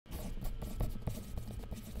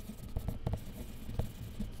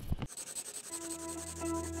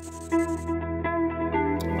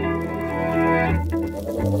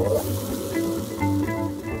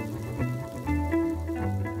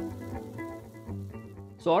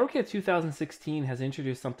So AutoCAD 2016 has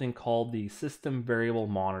introduced something called the System Variable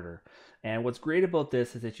Monitor. And what's great about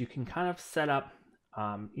this is that you can kind of set up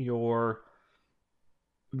your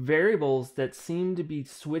variables that seem to be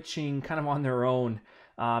switching kind of on their own.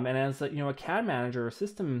 And as a CAD manager or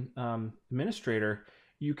system administrator,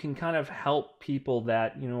 you can kind of help people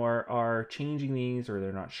that are changing these, or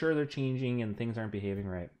they're not sure they're changing and things aren't behaving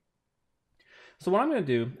right. So what I'm going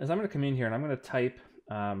to do is I'm going to come in here and I'm going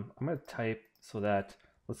to type so that,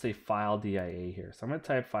 let's say, file DIA here. So I'm going to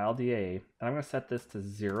type file DIA and I'm going to set this to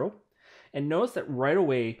 0. And notice that right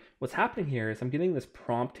away, what's happening here is I'm getting this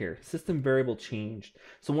prompt here, system variable changed.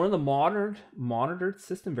 So one of the monitored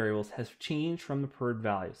system variables has changed from the preferred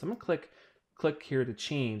value. So I'm going to click here to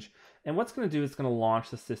change. And what's going to do is it's going to launch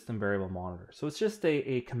the system variable monitor. So it's just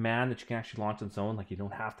a command that you can actually launch on its own. Like, you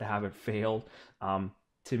don't have to have it failed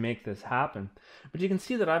to make this happen. But you can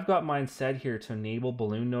see that I've got mine set here to enable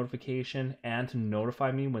balloon notification and to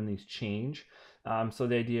notify me when these change. So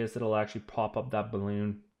the idea is that it'll actually pop up that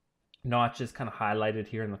balloon, not just kind of highlighted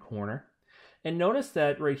here in the corner. And notice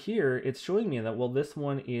that right here, it's showing me that, well, this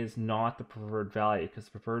one is not the preferred value, because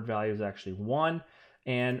the preferred value is actually 1.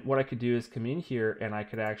 And what I could do is come in here and I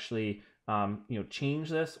could actually change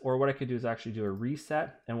this, or what I could do is actually do a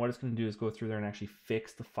reset. And what it's going to do is go through there and actually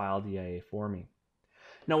fix the file DIA for me.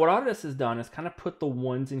 Now, what Autodesk has done is kind of put the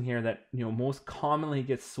ones in here that most commonly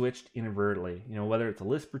get switched inadvertently. Whether it's a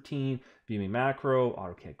list routine, VB macro,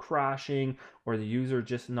 AutoCAD crashing, or the user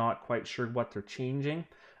just not quite sure what they're changing.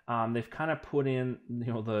 They've kind of put in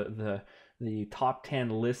the top 10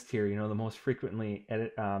 list here. The most frequently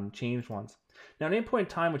changed ones. Now, at any point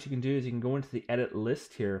in time, what you can do is you can go into the edit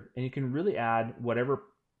list here, and you can really add whatever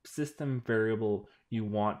system variable you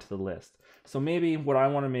want to the list. So maybe what I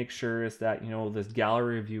want to make sure is that this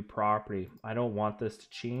gallery view property, I don't want this to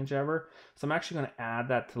change ever, so I'm actually going to add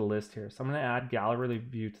that to the list here. So I'm going to add gallery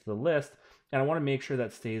view to the list, and I want to make sure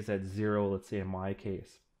that stays at 0, let's say in my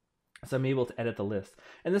case. So I'm able to edit the list,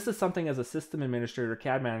 and this is something as a system administrator,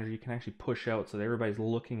 CAD manager, you can actually push out so that everybody's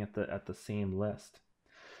looking at the same list.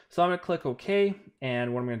 So I'm going to click OK,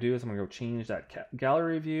 and what I'm going to do is I'm going to go change that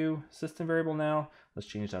gallery view system variable now. Let's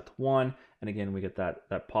change that to 1, and again we get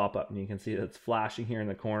that pop-up, and you can see that it's flashing here in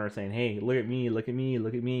the corner saying, hey, look at me, look at me,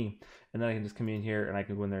 look at me. And then I can just come in here and I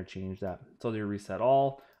can go in there and change that. So I'll do reset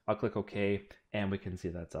all, I'll click OK, and we can see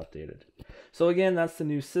that's updated. So again, that's the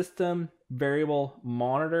new system variable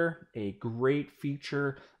monitor, a great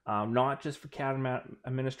feature, not just for CAD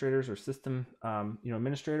administrators or system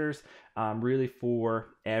administrators, really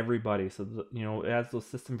for everybody. So as those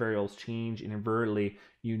system variables change inadvertently,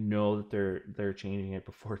 that they're changing it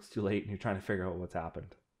before it's too late and you're trying to figure out what's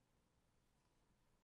happened.